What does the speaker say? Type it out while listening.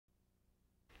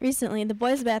Recently, the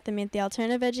boys' bathroom at the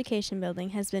Alternative Education Building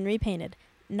has been repainted,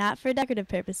 not for decorative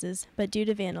purposes, but due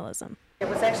to vandalism. It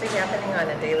was actually happening on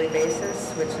a daily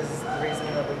basis, which is the reason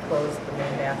that we closed the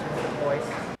main bathroom for the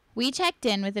boys. We checked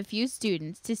in with a few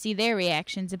students to see their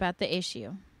reactions about the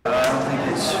issue. I don't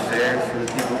think it's fair for the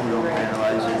people who don't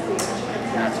vandalize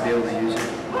it not to be able to use it.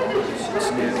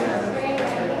 It's new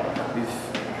and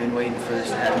we've been waiting for this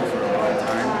to happen for a long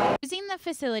time. Using the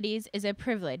facilities is a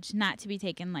privilege not to be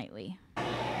taken lightly.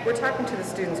 We're talking to the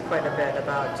students quite a bit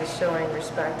about just showing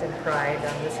respect and pride.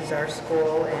 This is our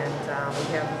school, and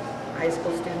we have high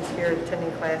school students here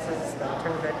attending classes, the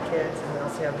alternative ed kids, and we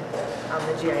also have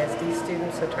the GISD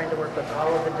students, so trying to work with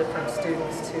all of the different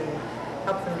students to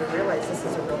help them to realize this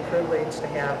is a real privilege to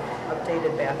have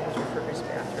updated bathrooms, refurbished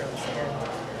bathrooms.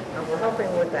 And we're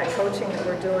hoping with that coaching that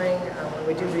we're doing, when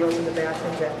we do reopen the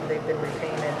bathrooms after they've been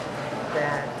repainted,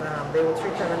 that they will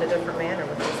treat them in a different manner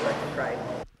with respect and pride.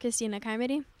 Kristina,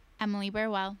 Carmody. Emily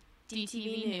Burwell,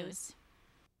 DTV News.